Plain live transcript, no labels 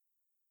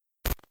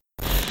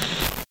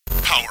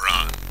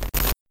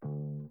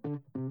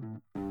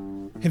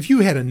Have you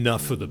had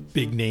enough of the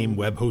big-name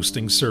web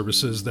hosting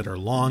services that are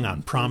long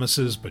on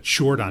promises but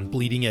short on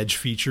bleeding-edge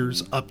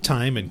features,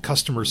 uptime, and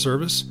customer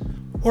service?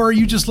 Or are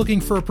you just looking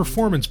for a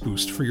performance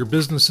boost for your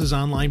business's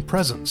online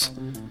presence?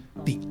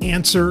 The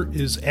answer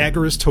is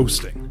Agorist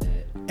Hosting.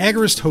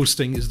 Agorist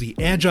Hosting is the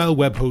agile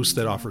web host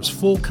that offers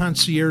full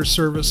concierge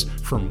service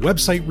from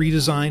website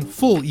redesign,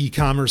 full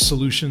e-commerce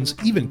solutions,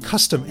 even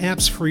custom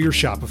apps for your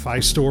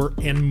Shopify store,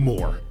 and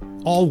more.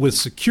 All with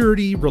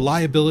security,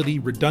 reliability,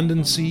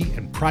 redundancy,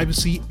 and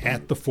privacy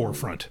at the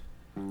forefront.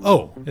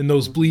 Oh, and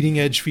those bleeding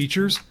edge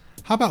features?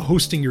 How about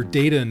hosting your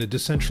data in a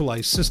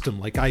decentralized system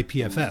like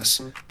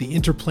IPFS, the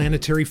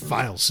Interplanetary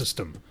File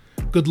System?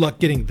 Good luck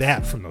getting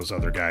that from those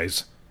other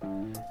guys.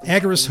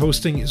 Agorist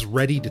Hosting is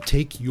ready to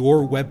take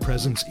your web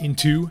presence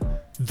into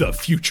the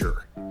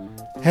future.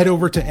 Head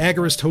over to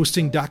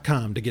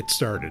agoristhosting.com to get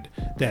started.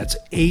 That's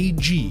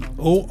AGORIST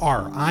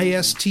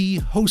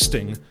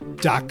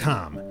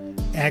hosting.com.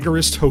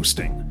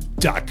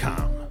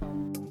 agoristhosting.com.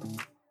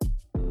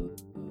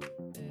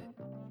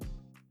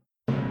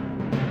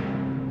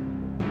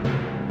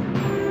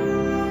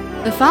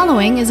 The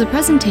following is a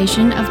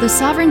presentation of the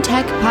Sovereign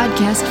Tech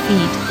podcast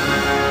feed.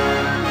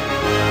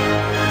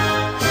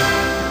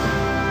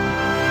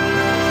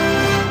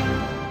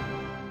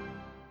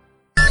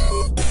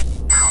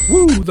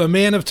 Woo! The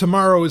man of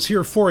tomorrow is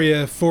here for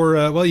you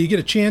you get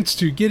a chance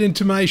to get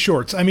into my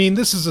shorts. I mean,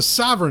 this is a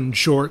Sovereign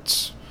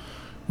Shorts,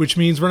 which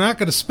means we're not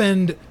going to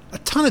spend a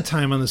ton of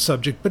time on the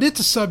subject, but it's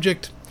a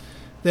subject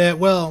that,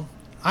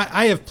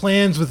 I have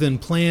plans within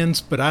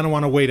plans, but I don't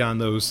want to wait on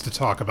those to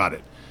talk about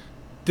it.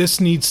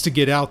 This needs to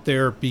get out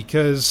there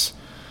because,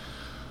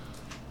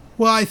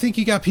 I think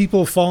you got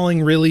people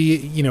falling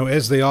really,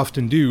 as they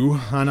often do,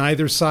 on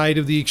either side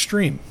of the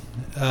extreme.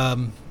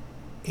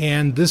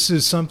 And this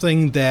is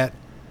something that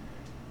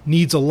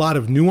needs a lot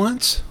of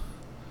nuance,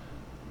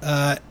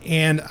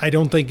 and I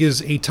don't think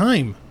is a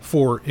time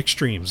for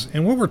extremes.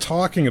 And what we're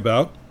talking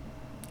about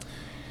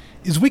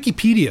is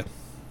Wikipedia.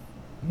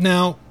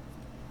 Now,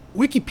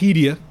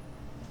 Wikipedia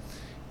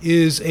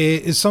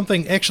is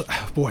something actually,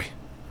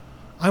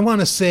 I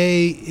want to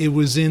say it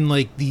was in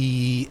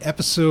the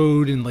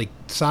episode in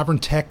Sovereign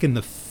Tech in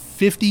the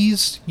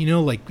 50s,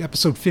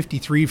 episode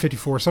 53,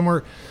 54,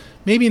 somewhere,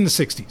 maybe in the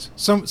 60s,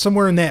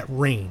 somewhere in that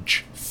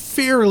range,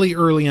 fairly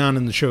early on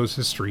in the show's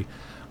history.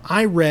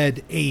 I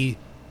read a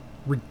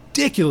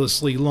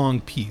ridiculously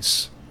long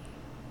piece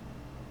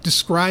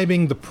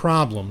describing the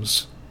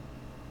problems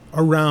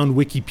around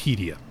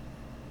Wikipedia.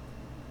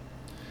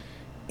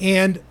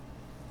 And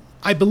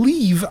I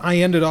believe I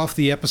ended off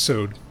the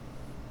episode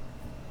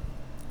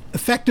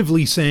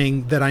effectively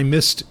saying that I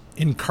missed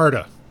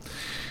Encarta.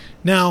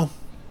 Now,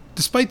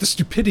 despite the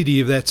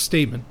stupidity of that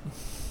statement,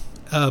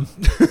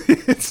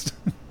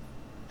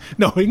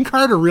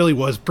 Encarta really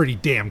was pretty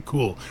damn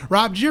cool.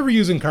 Rob, did you ever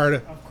use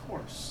Encarta? Of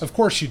course. Of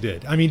course you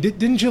did. I mean,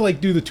 didn't you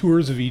do the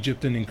tours of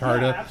Egypt in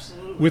Encarta? Yeah,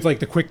 absolutely. With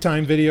the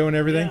QuickTime video and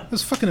everything? Yeah. It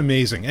was fucking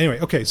amazing. Anyway,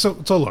 okay, so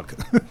look.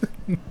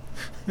 Who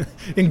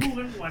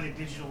wouldn't want a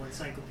digital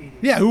encyclopedia?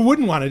 Yeah, who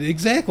wouldn't want it?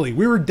 Exactly.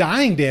 We were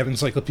dying to have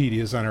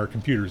encyclopedias on our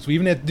computers. We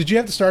even had. Did you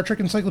have the Star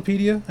Trek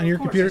encyclopedia on your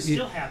computer? I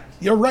still have it.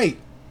 You're right.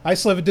 I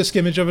still have a disc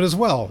image of it as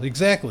well.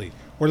 Exactly.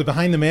 Or the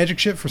Behind the Magic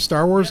ship for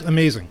Star Wars. Yep.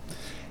 Amazing.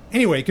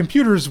 Anyway,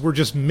 computers were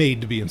just made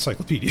to be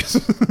encyclopedias.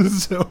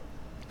 So,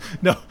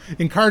 no,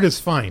 Encarta's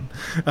fine.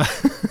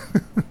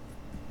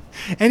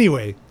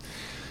 Anyway,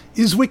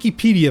 is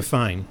Wikipedia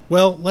fine?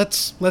 Well,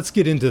 let's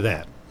get into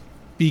that.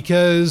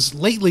 Because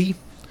lately,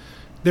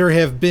 there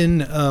have been,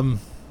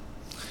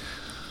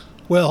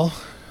 to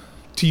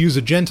use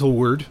a gentle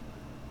word,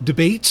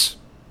 debates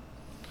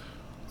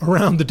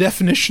around the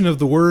definition of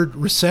the word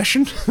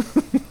recession.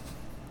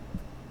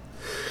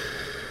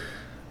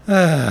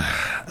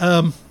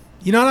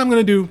 You know what I'm going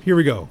to do? Here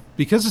we go.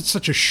 Because it's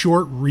such a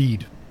short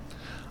read,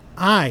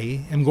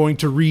 I am going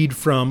to read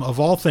from, of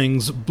all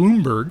things,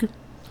 Bloomberg,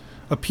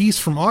 a piece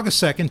from August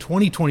 2nd,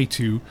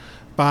 2022,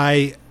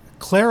 by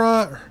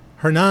Clara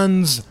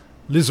Hernandez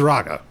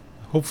Lizarraga.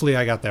 Hopefully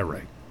I got that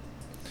right.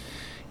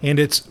 And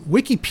it's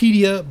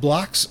Wikipedia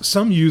blocks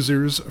some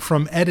users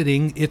from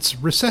editing its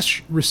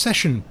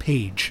recession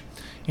page.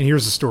 And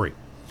here's the story.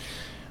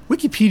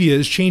 Wikipedia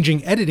is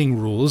changing editing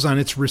rules on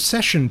its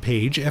recession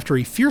page after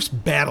a fierce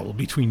battle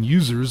between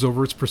users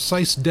over its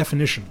precise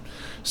definition.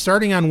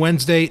 Starting on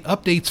Wednesday,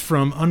 updates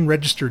from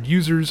unregistered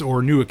users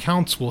or new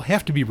accounts will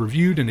have to be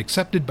reviewed and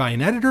accepted by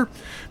an editor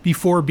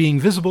before being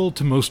visible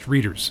to most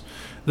readers.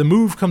 The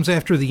move comes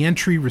after the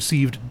entry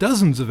received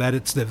dozens of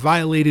edits that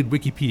violated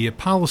Wikipedia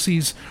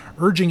policies,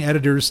 urging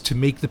editors to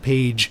make the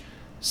page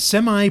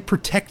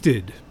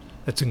semi-protected.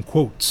 That's in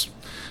quotes.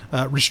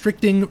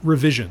 Restricting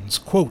revisions.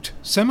 Quote,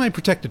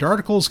 semi-protected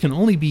articles can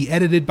only be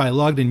edited by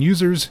logged-in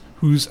users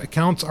whose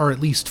accounts are at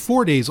least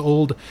 4 days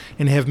old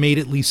and have made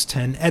at least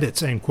 10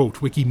 edits, end quote,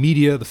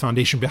 Wikimedia, the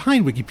foundation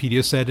behind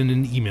Wikipedia, said in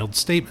an emailed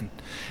statement,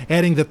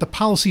 adding that the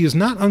policy is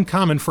not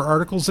uncommon for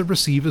articles that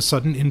receive a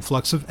sudden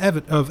influx of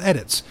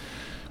edits.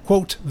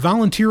 Quote,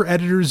 volunteer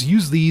editors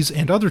use these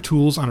and other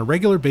tools on a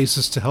regular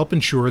basis to help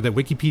ensure that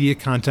Wikipedia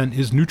content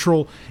is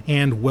neutral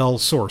and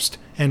well-sourced,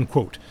 end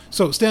quote.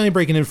 So, Stanley,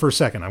 breaking in for a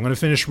second. I'm going to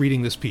finish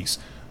reading this piece.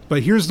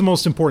 But here's the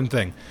most important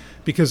thing,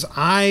 because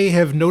I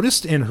have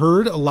noticed and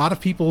heard a lot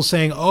of people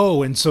saying,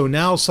 oh, and so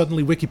now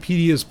suddenly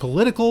Wikipedia is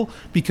political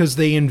because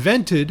they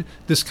invented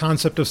this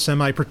concept of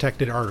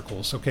semi-protected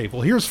articles. Okay,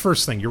 well, here's the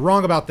first thing. You're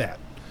wrong about that.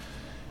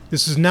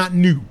 This is not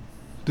new.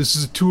 This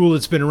is a tool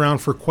that's been around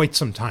for quite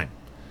some time.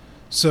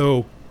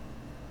 So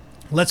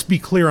let's be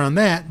clear on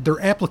that. Their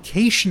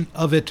application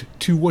of it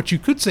to what you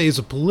could say is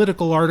a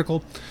political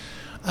article,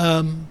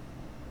 I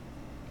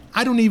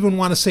don't even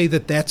want to say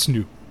that that's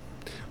new.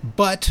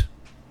 But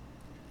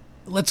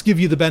let's give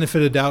you the benefit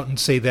of the doubt and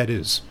say that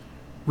is.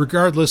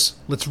 Regardless,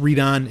 let's read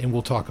on and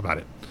we'll talk about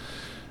it.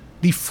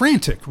 The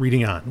frantic,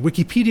 reading on,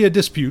 Wikipedia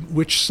dispute,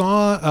 which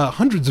saw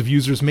hundreds of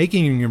users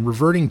making and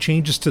reverting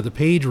changes to the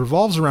page,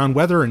 revolves around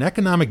whether an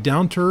economic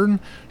downturn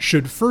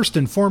should first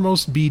and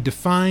foremost be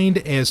defined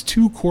as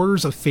 2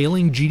 quarters of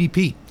failing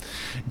GDP.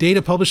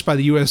 Data published by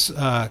the U.S.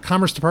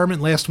 Commerce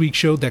Department last week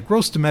showed that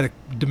gross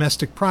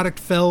domestic product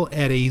fell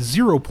at a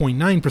 0.9%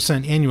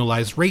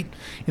 annualized rate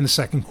in the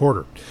second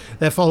quarter.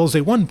 That follows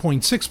a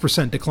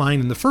 1.6% decline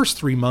in the first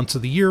 3 months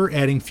of the year,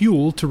 adding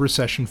fuel to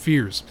recession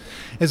fears.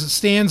 As it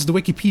stands, the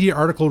Wikipedia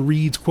article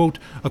reads, quote,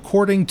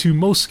 according to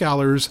most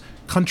scholars,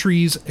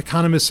 countries,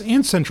 economists,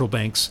 and central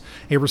banks,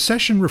 a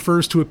recession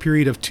refers to a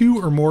period of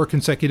 2 or more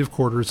consecutive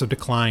quarters of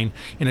decline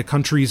in a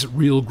country's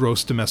real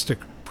gross domestic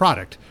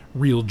product,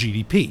 real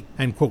GDP,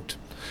 end quote.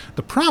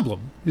 The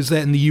problem is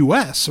that in the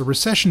U.S., a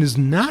recession is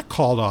not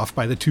called off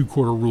by the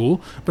 2-quarter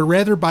rule, but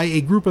rather by a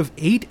group of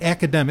 8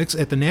 academics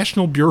at the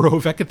National Bureau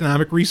of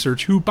Economic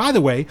Research who, by the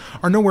way,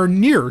 are nowhere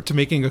near to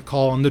making a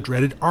call on the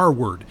dreaded R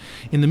word.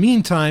 In the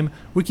meantime,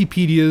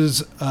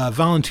 Wikipedia's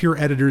volunteer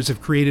editors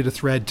have created a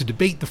thread to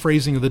debate the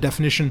phrasing of the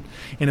definition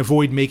and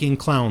avoid making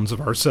clowns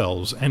of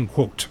ourselves, end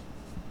quote.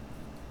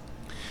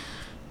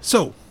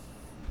 So,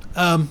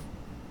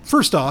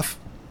 first off,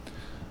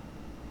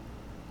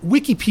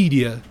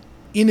 Wikipedia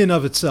in and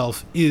of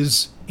itself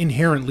is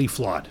inherently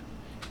flawed.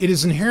 It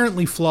is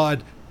inherently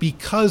flawed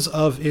because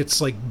of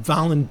its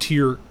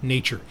volunteer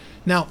nature.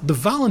 Now, the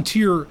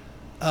volunteer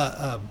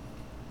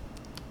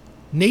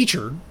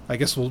nature, I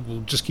guess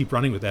we'll just keep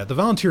running with that. The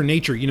volunteer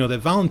nature, that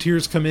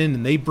volunteers come in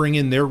and they bring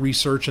in their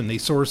research and they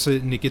source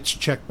it and it gets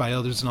checked by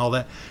others and all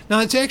that.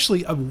 Now, it's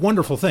actually a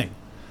wonderful thing,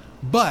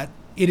 but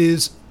it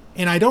is,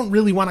 and I don't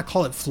really want to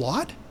call it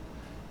flawed.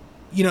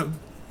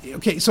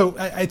 Okay, so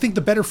I think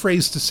the better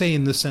phrase to say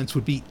in this sense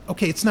would be,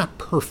 okay, it's not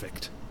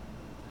perfect,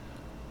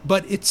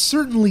 but it's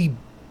certainly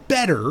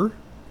better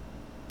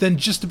than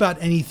just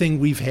about anything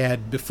we've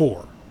had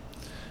before.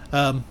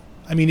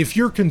 If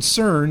your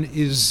concern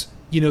is,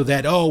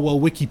 that,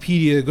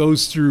 Wikipedia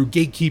goes through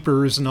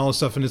gatekeepers and all this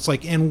stuff, and it's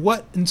and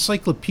what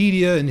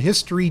encyclopedia in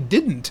history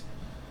didn't?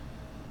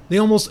 They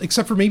almost,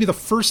 except for maybe the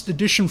first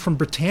edition from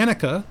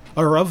Britannica,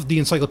 or of the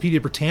Encyclopedia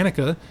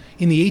Britannica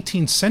in the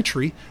 18th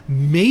century,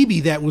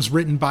 maybe that was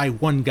written by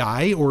one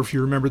guy, or if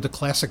you remember the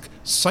classic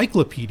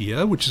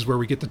Cyclopedia, which is where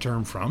we get the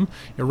term from,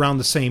 around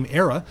the same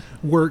era,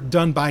 were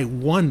done by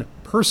one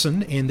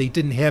person, and they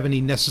didn't have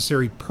any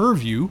necessary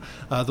purview,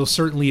 though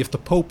certainly if the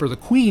Pope or the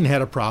Queen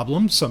had a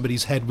problem,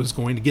 somebody's head was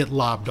going to get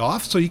lobbed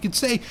off. So you could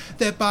say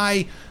that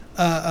by,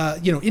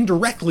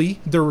 indirectly,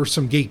 there were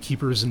some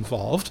gatekeepers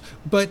involved,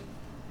 but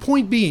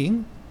point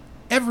being,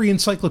 every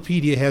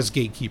encyclopedia has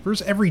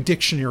gatekeepers, every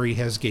dictionary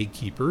has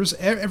gatekeepers,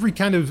 every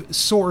kind of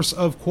source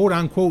of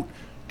quote-unquote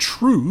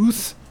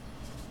truth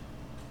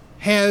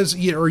has,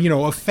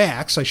 of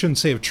facts, I shouldn't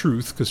say of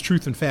truth, because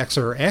truth and facts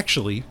are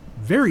actually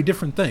very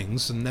different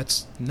things, and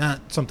that's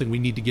not something we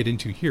need to get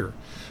into here.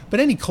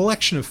 But any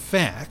collection of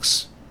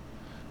facts,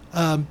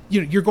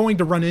 you're going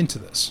to run into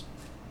this.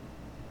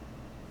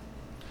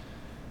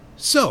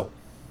 So,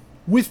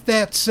 with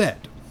that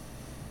said,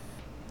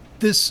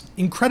 this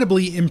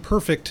incredibly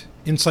imperfect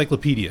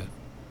encyclopedia,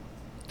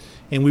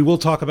 and we will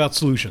talk about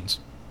solutions,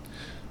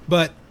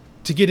 but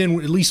to get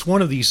in at least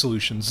one of these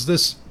solutions,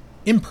 this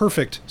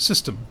imperfect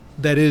system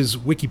that is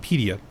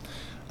Wikipedia,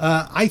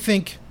 I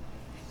think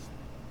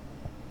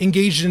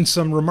engaged in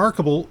some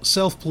remarkable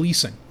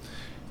self-policing.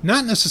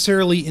 Not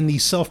necessarily in the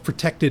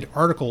self-protected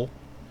article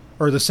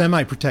or the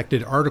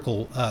semi-protected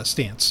article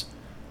stance,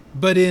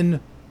 but in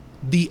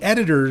the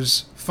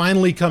editors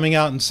finally coming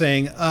out and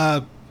saying,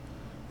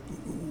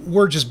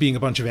 we're just being a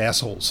bunch of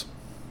assholes,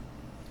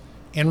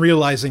 and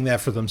realizing that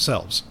for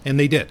themselves. And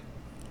they did.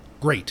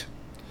 Great.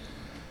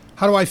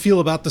 How do I feel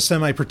about the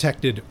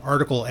semi-protected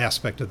article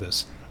aspect of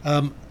this?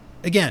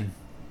 Again,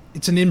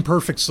 it's an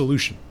imperfect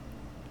solution.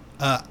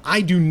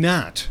 I do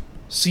not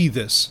see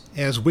this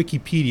as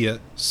Wikipedia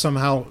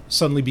somehow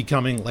suddenly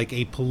becoming like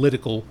a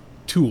political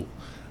tool.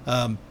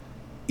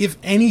 If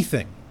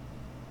anything,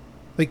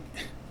 let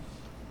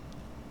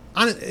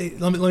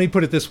me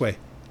put it this way.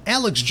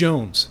 Alex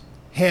Jones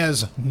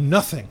has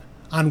nothing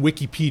on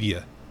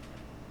Wikipedia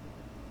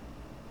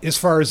as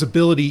far as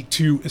ability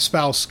to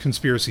espouse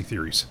conspiracy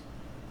theories.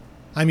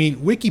 I mean,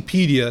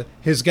 Wikipedia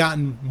has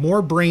gotten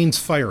more brains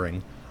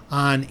firing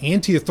on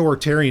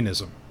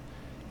anti-authoritarianism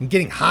and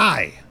getting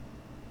high,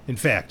 in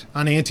fact,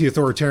 on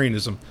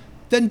anti-authoritarianism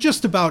than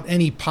just about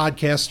any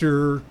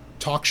podcaster,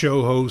 talk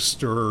show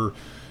host, or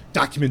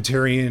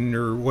documentarian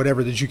or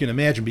whatever that you can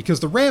imagine, because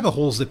the rabbit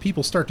holes that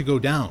people start to go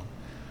down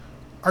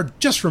are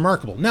just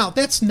remarkable. Now,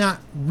 that's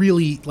not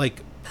really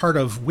like part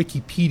of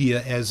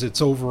Wikipedia as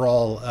its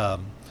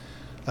overall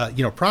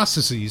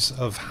processes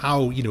of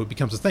how it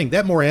becomes a thing.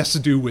 That more has to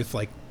do with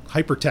like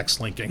hypertext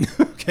linking.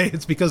 Okay,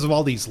 it's because of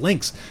all these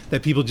links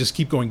that people just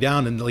keep going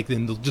down, and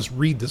then they'll just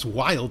read this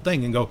wild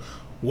thing and go,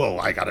 whoa,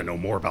 I got to know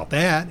more about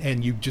that,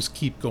 and you just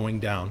keep going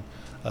down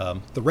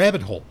the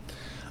rabbit hole.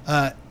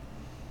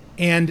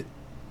 And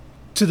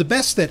to the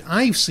best that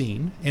I've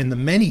seen, and the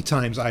many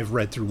times I've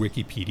read through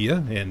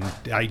Wikipedia, and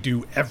I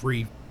do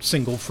every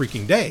single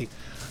freaking day,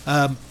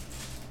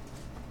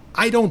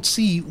 I don't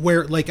see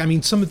where,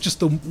 some of just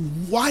the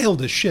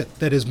wildest shit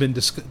that has been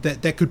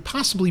that could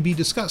possibly be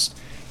discussed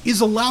is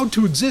allowed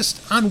to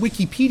exist on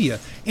Wikipedia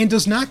and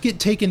does not get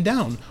taken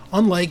down,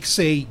 unlike,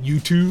 say,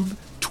 YouTube,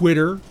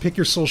 Twitter, pick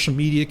your social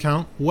media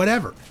account,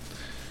 whatever.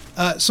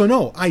 So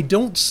no, I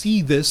don't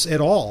see this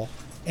at all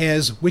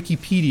as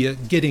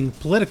Wikipedia getting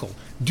political.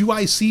 Do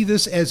I see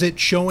this as it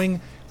showing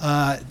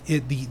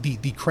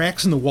the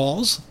cracks in the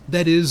walls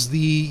that is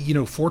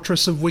the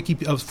fortress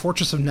of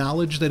fortress of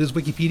knowledge that is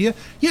Wikipedia?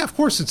 Yeah, of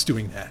course it's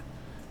doing that.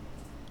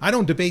 I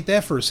don't debate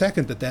that for a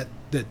second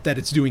that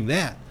it's doing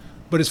that.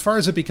 But as far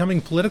as it becoming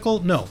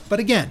political, no.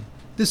 But again,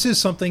 this is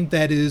something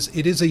it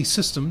is a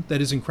system that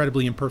is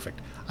incredibly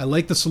imperfect. I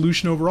like the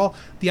solution overall.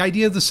 The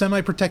idea of the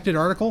semi-protected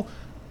article,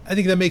 I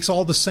think that makes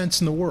all the sense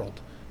in the world.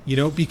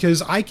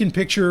 Because I can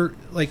picture,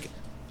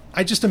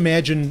 I just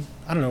imagine,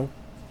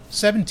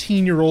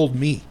 17-year-old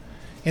me,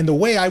 and the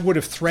way I would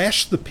have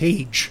thrashed the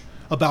page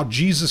about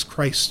Jesus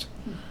Christ.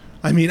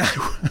 I mean,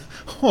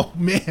 oh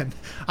man,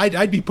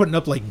 I'd be putting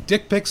up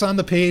dick pics on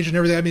the page and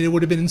everything. I mean, it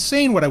would have been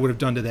insane what I would have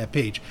done to that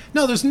page.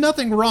 No, there's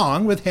nothing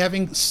wrong with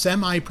having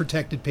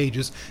semi-protected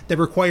pages that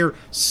require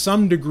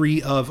some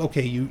degree of,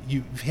 okay,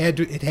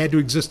 it had to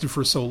exist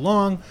for so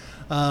long,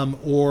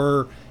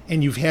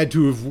 and you've had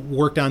to have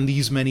worked on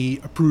these many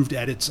approved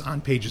edits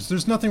on pages.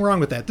 There's nothing wrong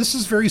with that. This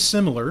is very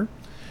similar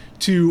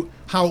to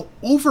how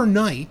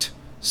overnight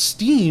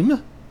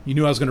Steam, you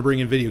knew I was going to bring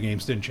in video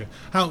games, didn't you?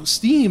 How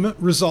Steam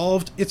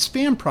resolved its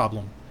spam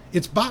problem,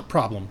 its bot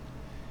problem.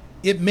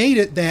 It made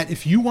it that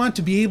if you want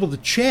to be able to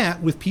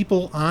chat with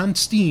people on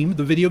Steam,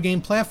 the video game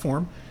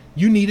platform,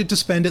 you needed to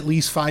spend at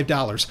least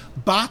 $5.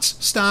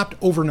 Bots stopped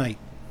overnight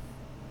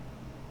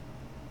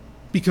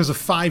because of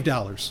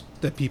 $5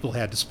 that people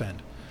had to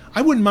spend.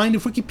 I wouldn't mind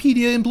if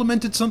Wikipedia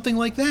implemented something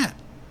like that.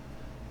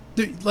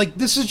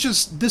 This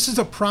is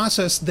a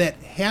process that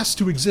has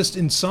to exist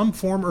in some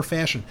form or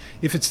fashion.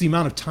 If it's the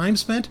amount of time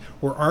spent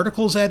or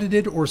articles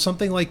edited or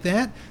something like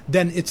that,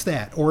 then it's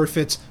that. Or if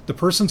it's the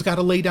person's got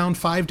to lay down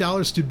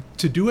 $5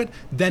 to do it,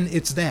 then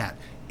it's that.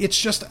 It's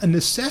just a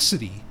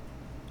necessity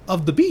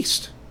of the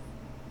beast.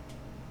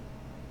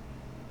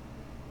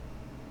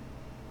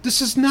 This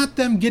is not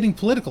them getting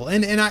political,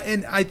 and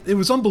it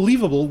was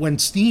unbelievable when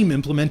Steam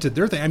implemented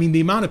their thing. I mean,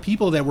 the amount of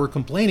people that were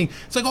complaining.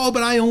 It's like, oh,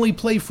 but I only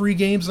play free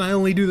games and I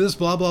only do this,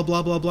 blah blah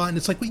blah blah blah. And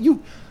it's like,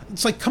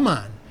 come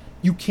on,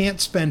 you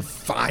can't spend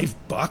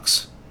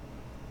 $5.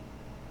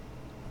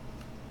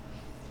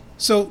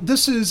 So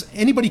this is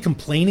anybody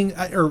complaining,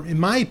 or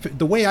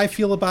the way I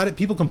feel about it,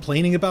 people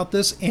complaining about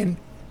this, and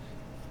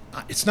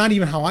it's not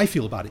even how I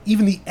feel about it.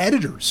 Even the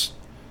editors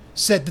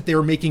said that they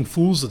were making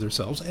fools of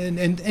themselves,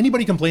 and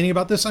anybody complaining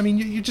about this, I mean,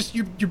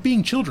 you're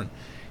being children.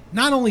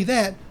 Not only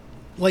that,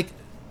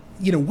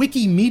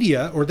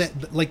 Wikimedia, or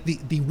that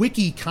the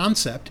wiki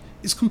concept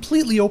is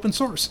completely open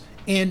source,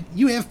 and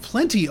you have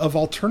plenty of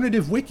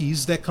alternative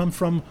wikis that come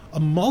from a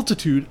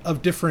multitude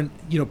of different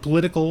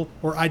political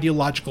or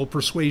ideological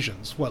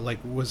persuasions.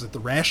 Was it the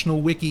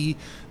Rational Wiki?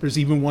 There's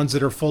even ones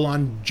that are full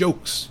on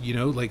jokes,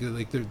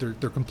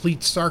 they're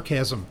complete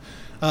sarcasm.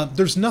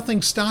 There's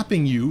nothing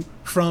stopping you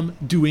from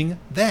doing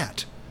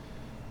that.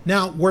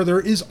 Now, where there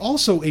is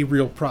also a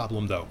real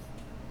problem, though,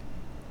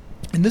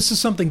 and this is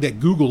something that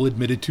Google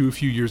admitted to a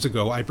few years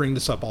ago. I bring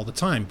this up all the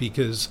time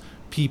because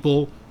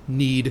people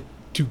need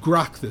to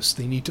grok this.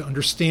 They need to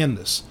understand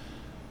this.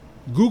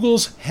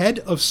 Google's head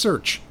of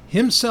search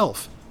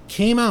himself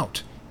came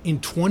out in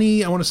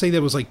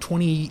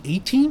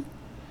 2018,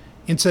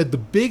 and said the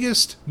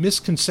biggest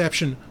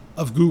misconception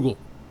of Google,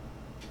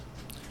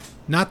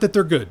 not that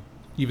they're good,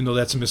 even though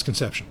that's a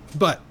misconception,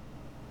 but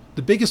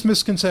the biggest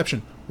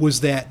misconception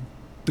was that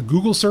the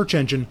Google search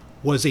engine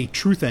was a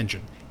truth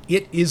engine.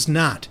 It is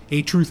not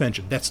a truth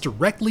engine. That's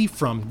directly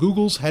from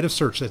Google's head of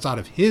search. That's out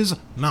of his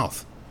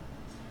mouth.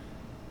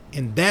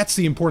 And that's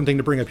the important thing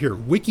to bring up here.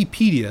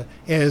 Wikipedia,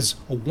 as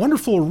a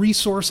wonderful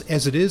resource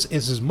as it is,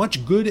 as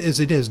much good as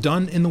it has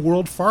done in the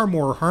world, far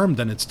more harm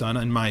than it's done,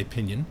 in my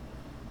opinion.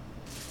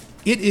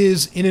 It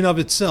is, in and of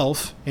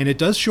itself, and it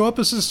does show up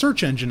as a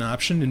search engine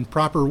option in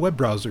proper web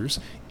browsers,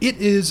 it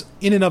is,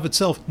 in and of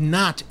itself,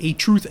 not a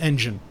truth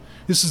engine.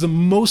 This is the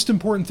most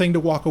important thing to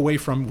walk away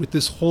from with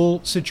this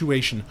whole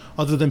situation,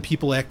 other than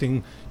people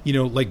acting,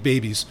 like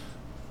babies.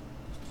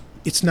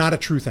 It's not a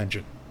truth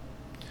engine.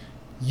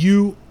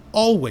 You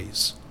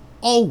always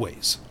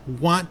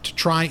want to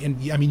try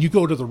and, you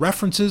go to the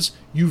references,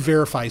 you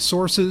verify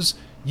sources,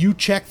 you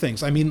check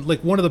things.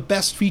 Like one of the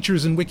best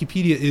features in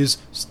Wikipedia is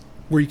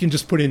where you can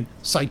just put in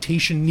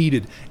citation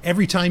needed.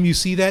 Every time you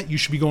see that, you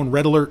should be going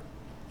red alert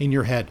in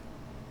your head.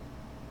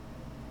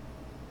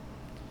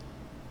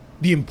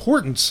 The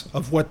importance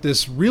of what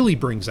this really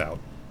brings out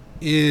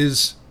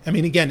is,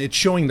 again, it's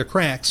showing the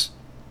cracks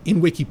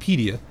in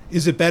Wikipedia.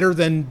 Is it better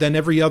than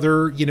every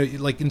other,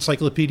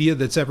 encyclopedia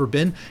that's ever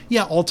been?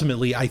 Yeah,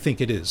 ultimately, I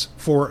think it is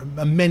for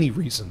many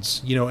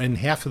reasons, and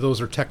half of those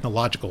are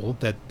technological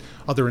that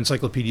other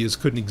encyclopedias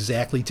couldn't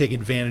exactly take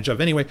advantage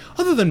of anyway,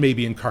 other than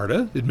maybe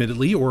Encarta,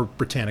 admittedly, or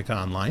Britannica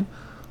Online.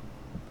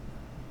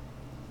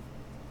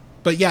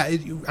 But yeah,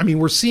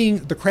 we're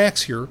seeing the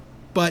cracks here,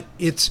 but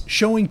it's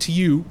showing to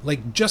you,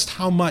 just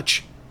how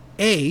much,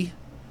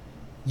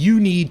 you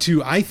need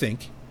to, I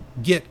think,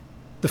 get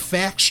the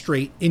facts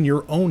straight in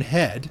your own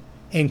head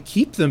and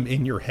keep them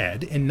in your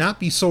head and not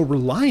be so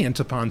reliant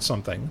upon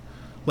something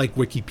like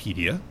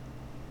Wikipedia.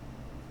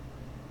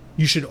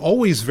 You should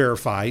always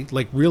verify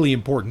really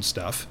important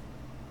stuff.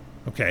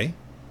 Okay.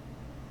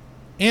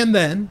 And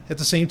then at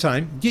the same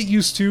time, get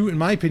used to, in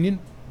my opinion,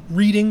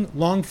 reading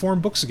long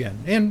form books again.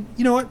 And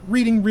you know what?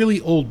 Reading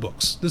really old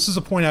books. This is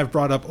a point I've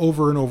brought up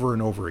over and over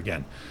and over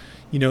again.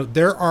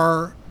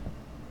 There's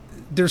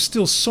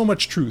still so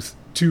much truth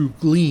to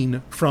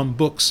glean from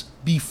books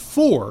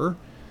before,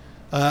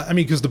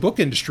 because the book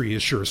industry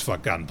is sure as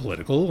fuck gotten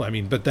political.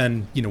 But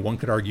then, one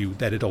could argue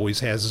that it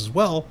always has as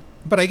well.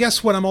 But I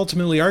guess what I'm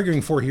ultimately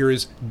arguing for here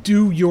is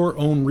do your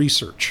own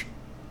research.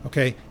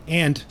 Okay?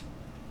 And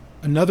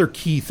another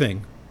key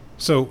thing.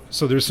 So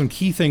there's some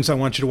key things I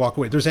want you to walk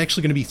away. There's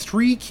actually going to be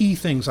 3 key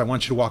things I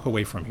want you to walk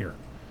away from here.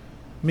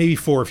 Maybe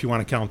 4 if you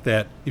want to count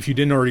that. If you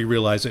didn't already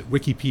realize it,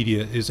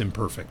 Wikipedia is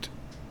imperfect.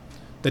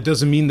 That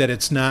doesn't mean that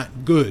it's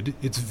not good.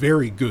 It's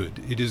very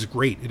good. It is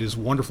great. It is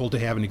wonderful to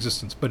have in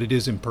existence, but it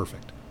is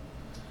imperfect.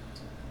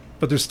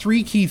 But there's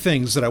 3 key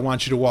things that I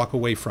want you to walk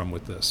away from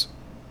with this.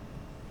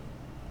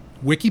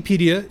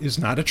 Wikipedia is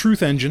not a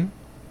truth engine.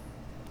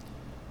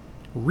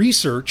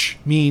 Research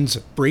means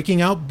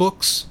breaking out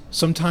books,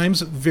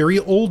 sometimes very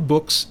old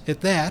books at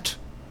that.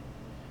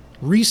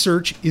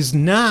 Research is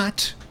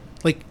not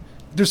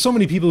there's so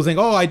many people who think,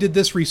 I did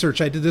this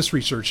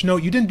research. No,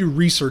 you didn't do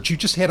research. You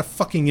just had a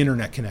fucking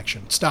internet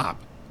connection.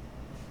 Stop.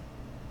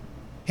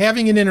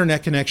 Having an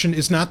internet connection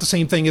is not the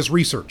same thing as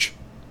research.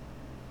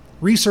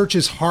 Research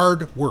is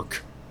hard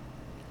work.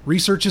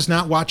 Research is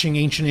not watching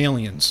Ancient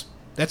Aliens.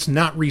 That's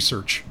not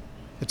research.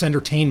 It's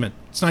entertainment.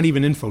 It's not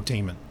even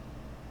infotainment.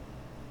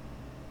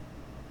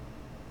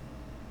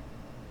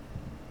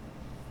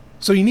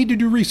 So you need to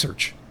do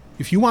research.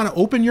 If you want to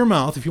open your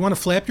mouth, if you want to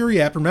flap your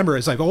yap, remember,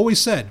 as I've always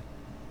said,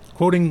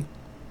 quoting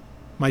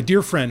my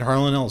dear friend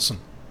Harlan Ellison,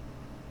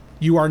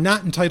 you are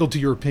not entitled to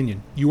your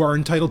opinion. You are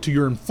entitled to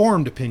your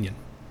informed opinion.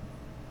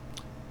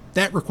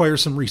 That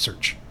requires some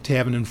research to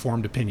have an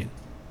informed opinion.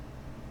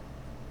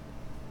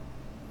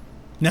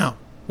 Now,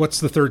 what's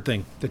the third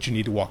thing that you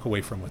need to walk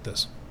away from with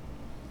this?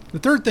 The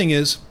third thing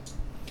is,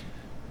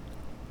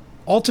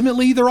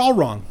 ultimately, they're all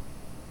wrong.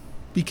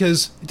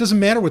 Because it doesn't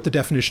matter what the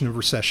definition of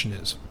recession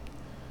is.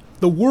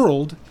 The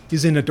world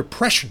is in a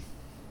depression.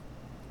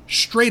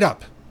 Straight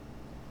up.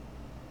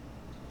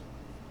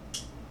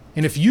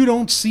 And if you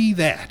don't see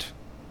that,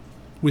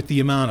 with the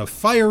amount of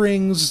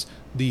firings,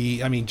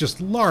 just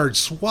large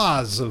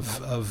swaths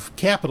of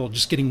capital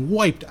just getting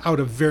wiped out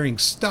of varying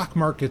stock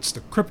markets, the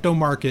crypto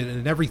market,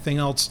 and everything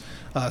else,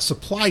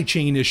 supply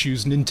chain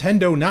issues,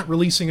 Nintendo not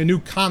releasing a new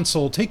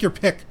console, take your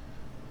pick.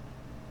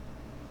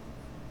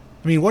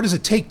 What does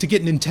it take to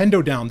get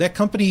Nintendo down? That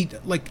company,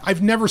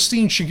 I've never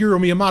seen Shigeru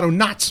Miyamoto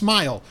not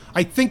smile.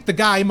 I think the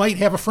guy might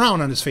have a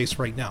frown on his face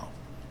right now.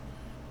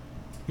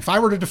 If I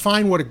were to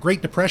define what a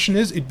Great Depression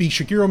is, it'd be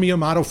Shigeru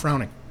Miyamoto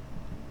frowning.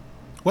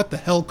 What the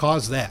hell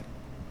caused that?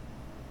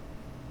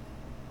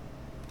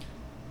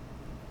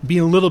 Being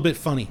a little bit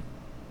funny,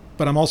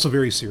 but I'm also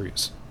very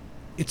serious.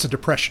 It's a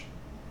depression.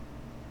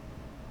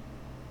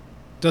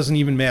 Doesn't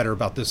even matter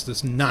about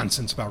this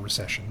nonsense about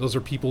recession. Those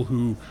are people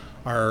who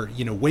are,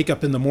 wake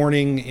up in the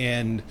morning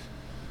and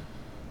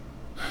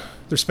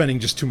they're spending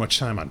just too much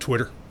time on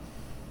Twitter.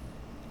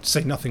 To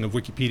say nothing of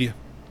Wikipedia.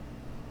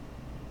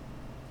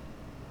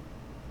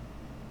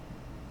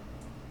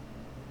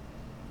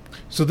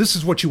 So this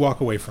is what you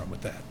walk away from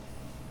with that.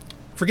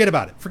 Forget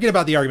about it. Forget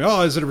about the argument.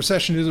 Is it a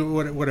recession? Is it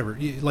whatever?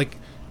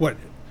 What?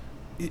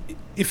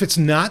 If it's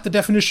not the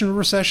definition of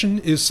recession,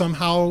 is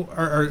somehow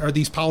are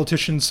these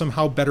politicians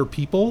somehow better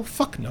people?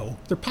 Fuck no.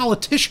 They're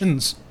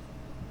politicians.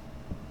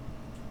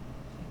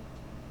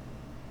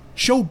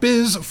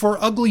 Showbiz for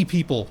ugly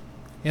people.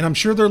 And I'm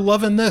sure they're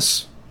loving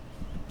this.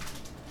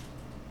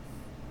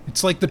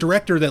 It's like the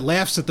director that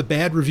laughs at the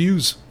bad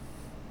reviews.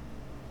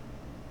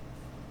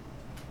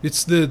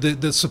 It's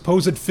the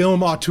supposed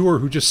film auteur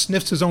who just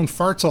sniffs his own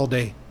farts all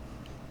day.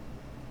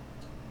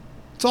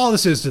 It's all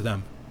this is to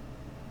them.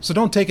 So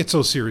don't take it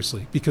so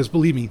seriously, because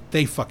believe me,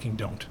 they fucking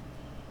don't.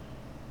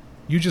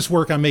 You just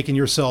work on making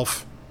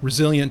yourself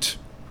resilient,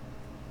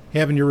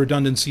 having your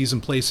redundancies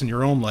in place in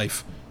your own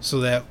life, so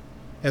that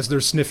as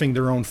they're sniffing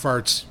their own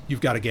farts,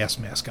 you've got a gas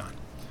mask on.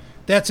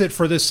 That's it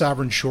for this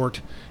Sovereign Short,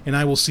 and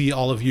I will see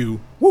all of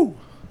you,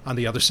 on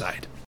the other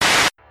side.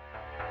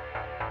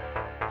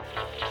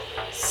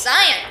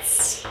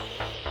 Science.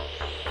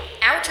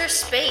 Outer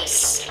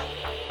space.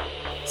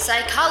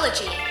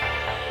 Psychology.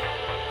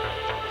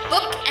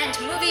 Book and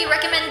movie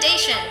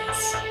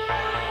recommendations.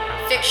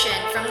 Fiction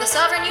from the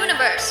Sovereign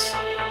Universe.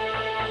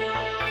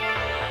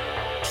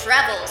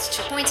 Travels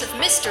to points of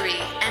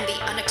mystery and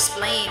the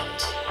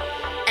unexplained.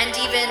 And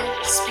even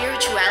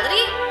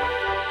spirituality?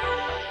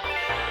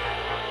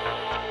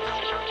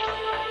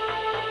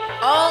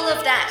 All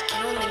of that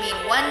can only mean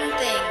one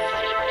thing.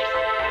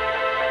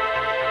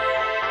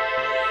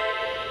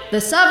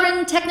 The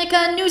Sovereign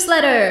Technica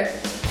Newsletter!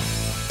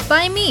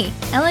 By me,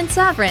 Ellen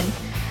Sovereign,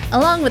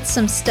 along with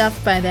some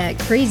stuff by that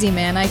crazy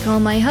man I call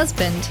my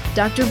husband,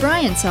 Dr.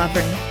 Brian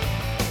Sovereign.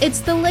 It's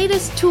the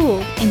latest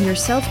tool in your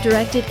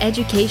self-directed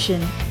education.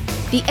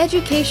 The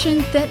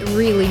education that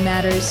really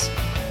matters.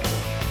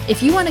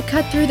 If you want to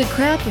cut through the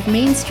crap of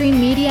mainstream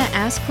media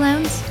ass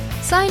clowns,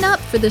 sign up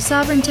for the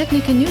Sovereign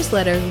Technica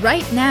newsletter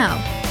right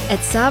now at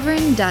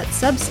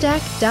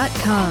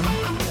sovereign.substack.com.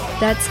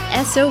 That's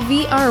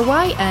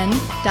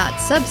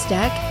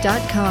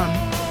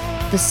sovryn.substack.com.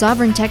 The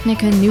Sovereign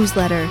Technica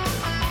newsletter.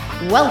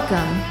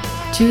 Welcome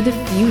to the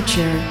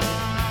future.